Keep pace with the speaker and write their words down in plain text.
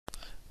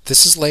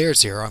This is layer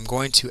 0. I'm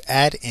going to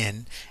add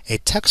in a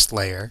text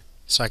layer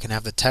so I can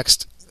have the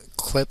text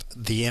clip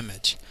the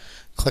image.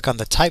 Click on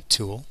the Type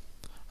tool.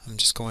 I'm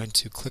just going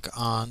to click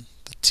on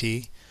the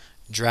T,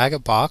 drag a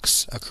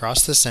box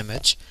across this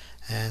image,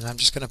 and I'm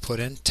just going to put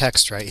in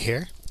text right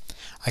here.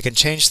 I can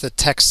change the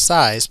text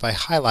size by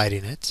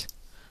highlighting it,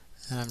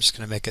 and I'm just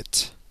going to make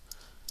it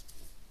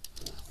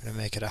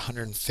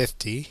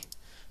 150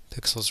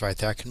 pixels right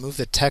there. I can move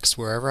the text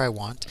wherever I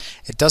want.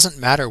 It doesn't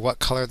matter what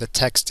color the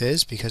text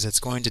is because it's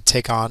going to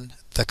take on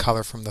the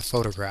color from the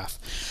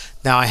photograph.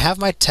 Now I have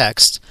my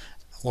text.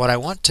 What I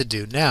want to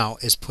do now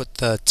is put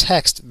the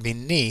text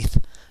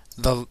beneath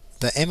the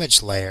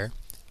image layer.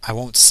 I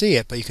won't see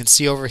it, but you can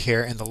see over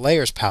here in the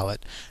layers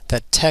palette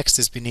that text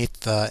is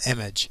beneath the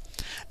image.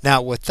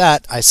 Now with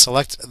that, I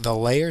select the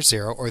layer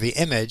 0 or the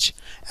image,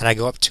 and I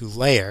go up to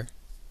Layer,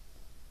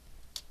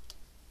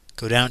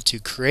 go down to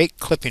Create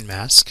Clipping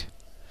Mask,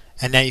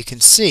 and now you can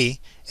see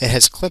it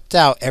has clipped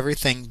out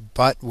everything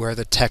but where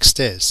the text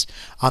is.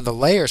 On the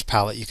layers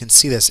palette, you can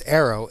see this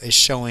arrow is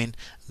showing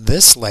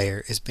this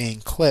layer is being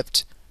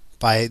clipped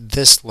by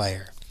this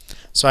layer.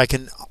 So I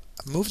can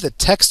move the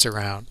text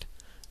around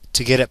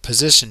to get it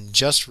positioned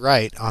just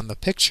right on the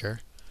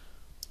picture,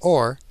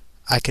 or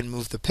I can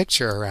move the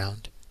picture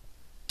around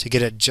to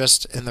get it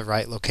just in the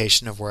right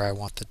location of where I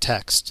want the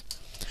text.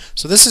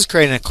 So this is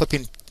creating a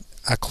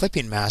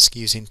clipping mask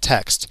using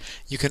text.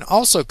 You can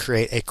also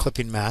create a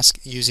clipping mask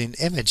using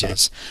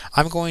images.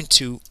 I'm going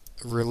to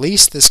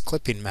release this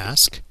clipping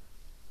mask.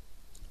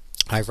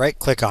 I right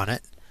click on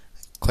it,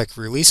 click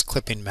Release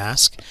Clipping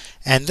Mask,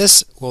 and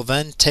this will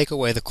then take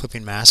away the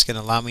clipping mask and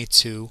allow me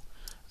to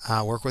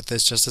work with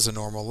this just as a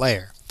normal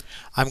layer.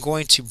 I'm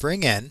going to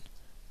bring in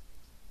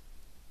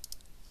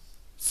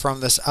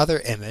from this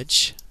other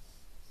image,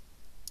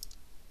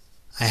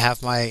 I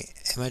have my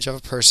image of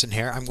a person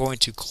here. I'm going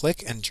to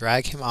click and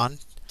drag him on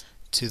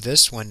to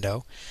this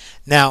window.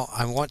 Now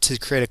I want to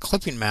create a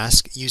clipping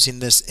mask using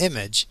this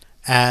image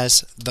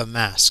as the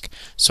mask.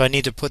 So I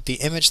need to put the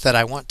image that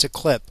I want to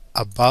clip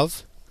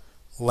above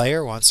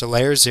layer 1. So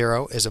layer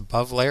 0 is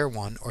above layer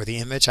 1, or the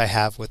image I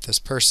have with this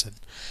person.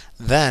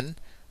 Then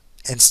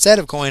instead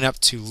of going up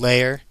to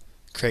Layer,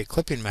 Create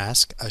Clipping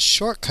Mask, a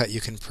shortcut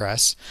you can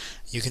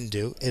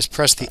do is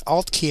press the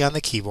Alt key on the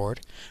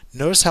keyboard.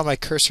 Notice how my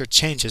cursor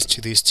changes to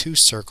these two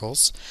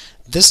circles.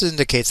 This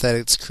indicates that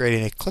it's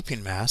creating a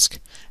clipping mask,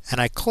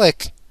 and I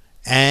click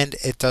and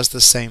it does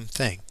the same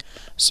thing.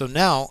 So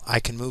now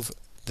I can move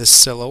the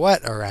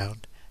silhouette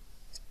around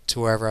to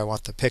wherever I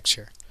want the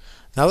picture.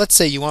 Now let's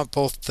say you want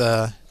both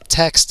the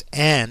text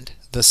and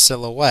the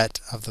silhouette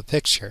of the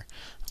picture.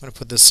 I'm going to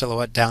put the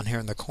silhouette down here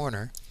in the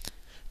corner.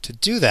 To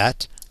do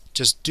that,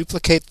 just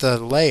duplicate the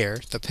layer,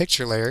 the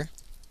picture layer.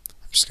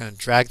 I'm just going to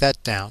drag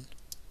that down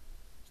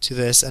to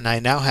this, and I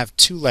now have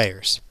two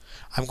layers.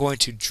 I'm going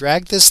to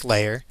drag this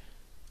layer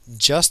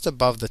just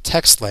above the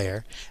text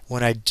layer.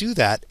 When I do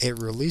that, it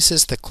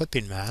releases the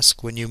clipping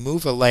mask. When you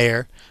move a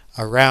layer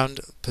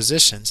around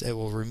positions, it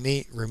will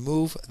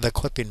remove the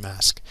clipping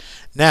mask.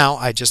 Now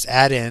I just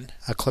add in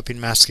a clipping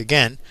mask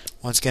again,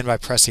 once again by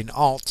pressing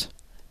Alt,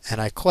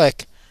 and I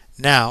click.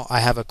 Now I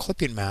have a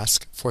clipping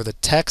mask for the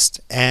text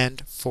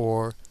and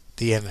for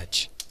the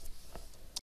image.